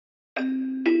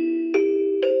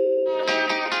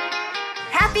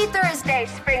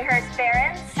day, Springhurst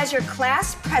Barons. As your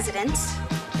class president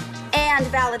and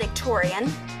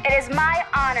valedictorian, It is my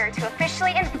honor to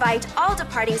officially invite all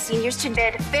departing seniors to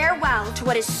bid farewell to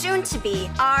what is soon to be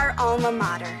our alma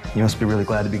mater. You must be really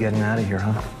glad to be getting out of here,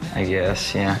 huh? I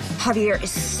guess, yeah. Javier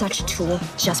is such a tool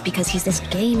just because he's this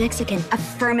gay Mexican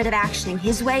affirmative actioning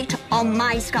his way to all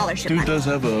my scholarship Dude money. does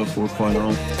have a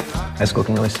 4.0. High school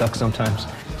can really suck sometimes,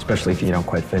 especially if you don't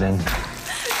quite fit in.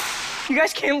 You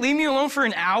guys can't leave me alone for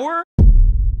an hour?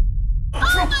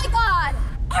 Oh my God!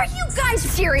 Are you guys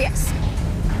serious?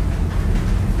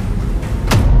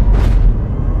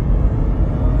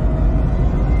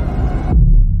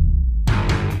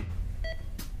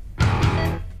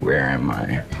 Where am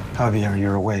I? Javier,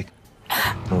 you're awake.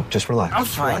 Oh, just relax. I'm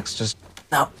fine. Relax. Just.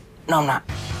 No, I'm not.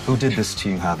 Who did this to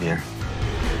you, Javier?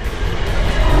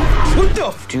 What the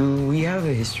f? Do we have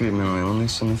a history of mental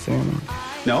illness in the family?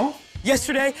 No?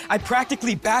 Yesterday, I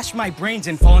practically bashed my brains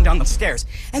in falling down the stairs.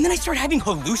 And then I started having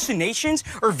hallucinations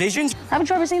or visions. Haven't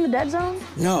you ever seen The Dead Zone?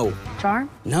 No. Charm?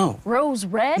 No. Rose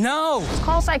Red? No. It's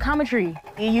called psychometry.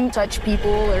 You touch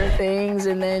people or things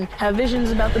and then have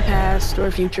visions about the past or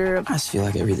future. I just feel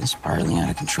like everything's spiraling out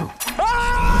of control.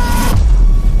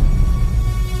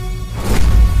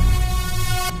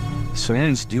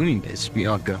 Someone's doing this,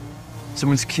 Bianca.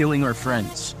 Someone's killing our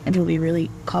friends. And do we really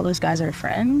call those guys our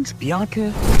friends?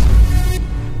 Bianca?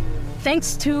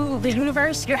 Thanks to the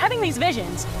universe, you're having these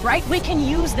visions, right? We can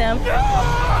use them.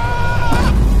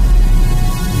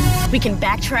 We can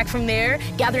backtrack from there,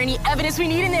 gather any evidence we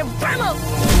need, and then Primo!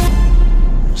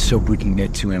 So we can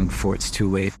get to him before it's too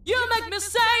late. You make me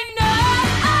say no!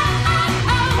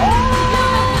 You make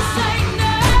me say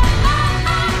no!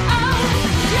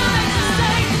 You make me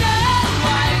say no!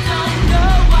 I don't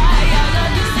know why I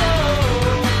love you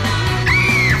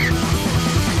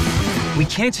so. We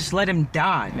can't just let him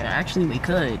die. Actually, we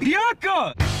could.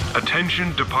 Bianca!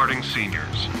 Attention departing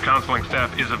seniors. Counseling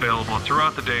staff is available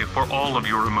throughout the day for all of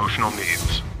your emotional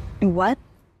needs. What?